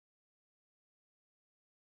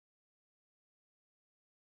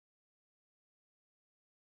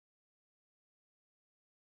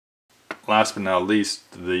last but not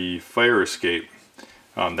least, the fire escape.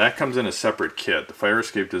 That comes in a separate kit. The fire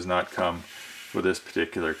escape does not come with this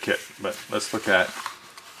particular kit. But let's look at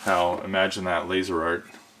how Imagine That Laser Art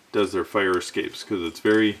does their fire escapes, because it's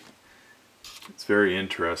very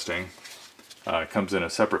interesting. It comes in a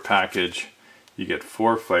separate package. You get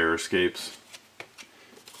 4 fire escapes.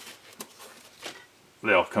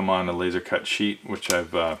 They'll come on a laser cut sheet, which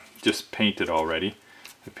I've just painted already.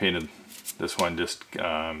 I painted this one just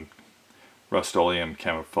Rust-Oleum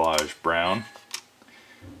camouflage brown.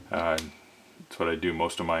 That's what I do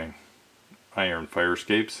most of my iron fire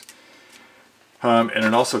escapes. And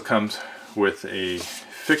it also comes with a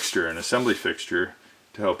fixture, an assembly fixture,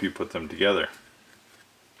 to help you put them together.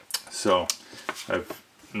 So I've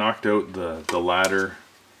knocked out the ladder.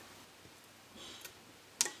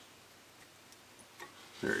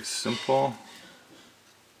 Very simple.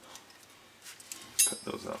 Cut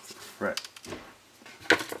those off right.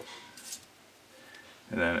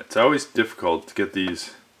 And then it's always difficult to get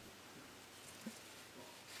these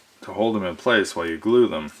to hold them in place while you glue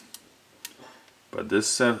them. But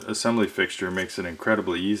this assembly fixture makes it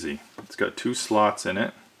incredibly easy. It's got 2 slots in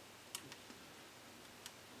it.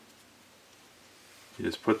 You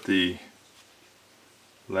just put the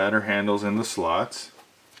ladder handles in the slots.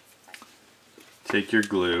 Take your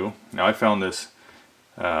glue. Now I found this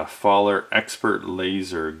Faller Expert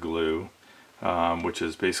Laser glue, which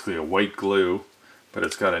is basically a white glue, but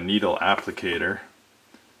it's got a needle applicator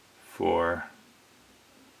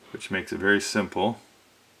which makes it very simple.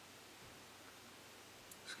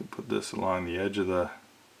 Just gonna put this along the edge of the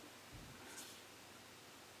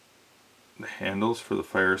handles for the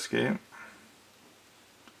fire escape.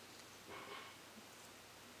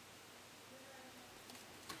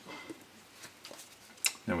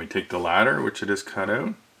 Then we take the ladder, which I just cut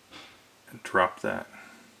out, and drop that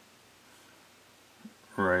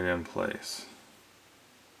right in place.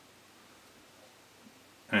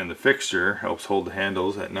 And the fixture helps hold the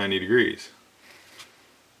handles at 90 degrees.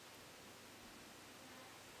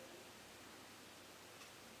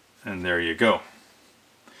 And there you go.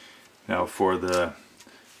 Now for the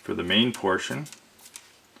main portion,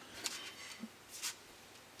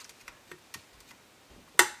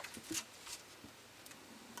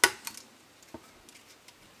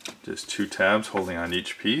 just 2 tabs holding on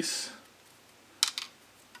each piece.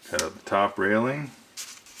 Cut out the top railing.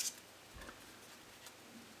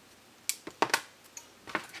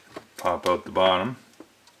 Pop out the bottom.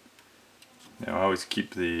 Now I always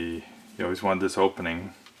you always want this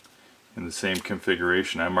opening in the same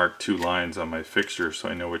configuration. I marked 2 lines on my fixture so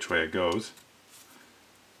I know which way it goes.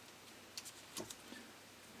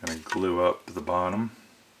 I'm going to glue up the bottom.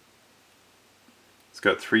 It's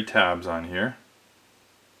got 3 tabs on here.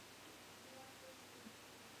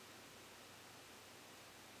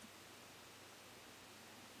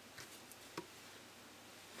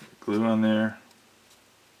 Glue on there.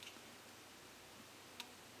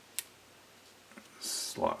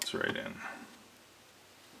 Slots right in.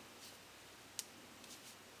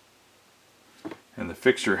 And the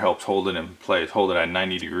fixture helps hold it in place, hold it at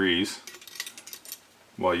 90 degrees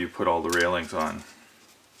while you put all the railings on.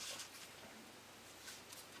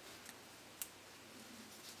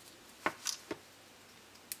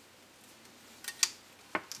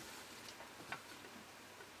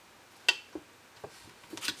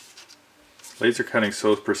 Laser cutting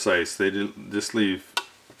so precise, they just leave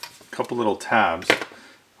a couple little tabs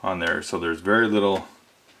on there, so there's very little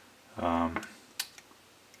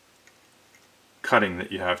cutting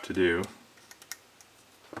that you have to do.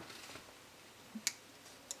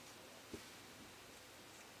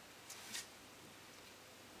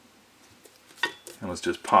 And let's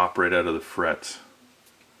just pop right out of the frets.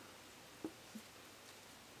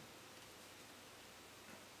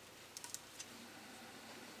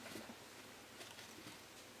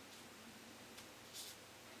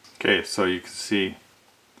 Okay, so you can see,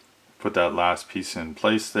 put that last piece in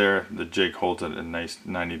place there. The jig holds it at a nice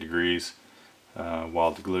 90 degrees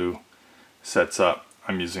while the glue sets up.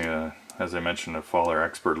 I'm using as I mentioned, a Faller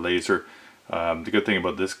Expert Laser. The good thing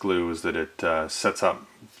about this glue is that it sets up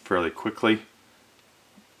fairly quickly.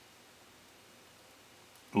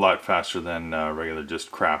 A lot faster than regular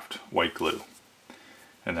just craft white glue.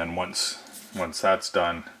 And then once that's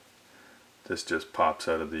done, this just pops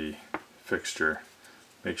out of the fixture.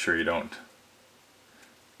 Make sure you don't,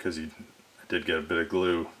 because I did get a bit of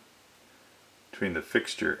glue between the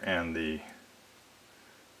fixture and the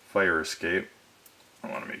fire escape.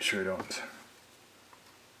 I want to make sure I don't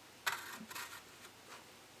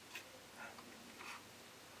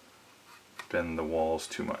bend the walls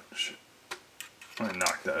too much. I'm going to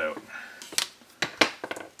knock that out.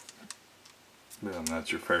 Boom,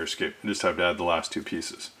 that's your fire escape. You just have to add the last two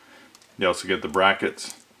pieces. You also get the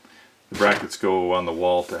brackets. The brackets go on the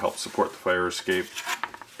wall to help support the fire escape.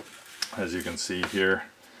 As you can see here,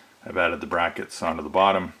 I've added the brackets onto the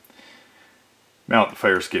bottom. Mount the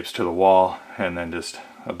fire escapes to the wall, and then just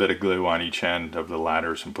a bit of glue on each end of the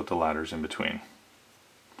ladders and put the ladders in between.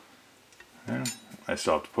 And I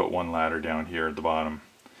still have to put one ladder down here at the bottom.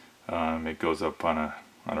 It goes up on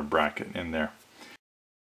a bracket in there.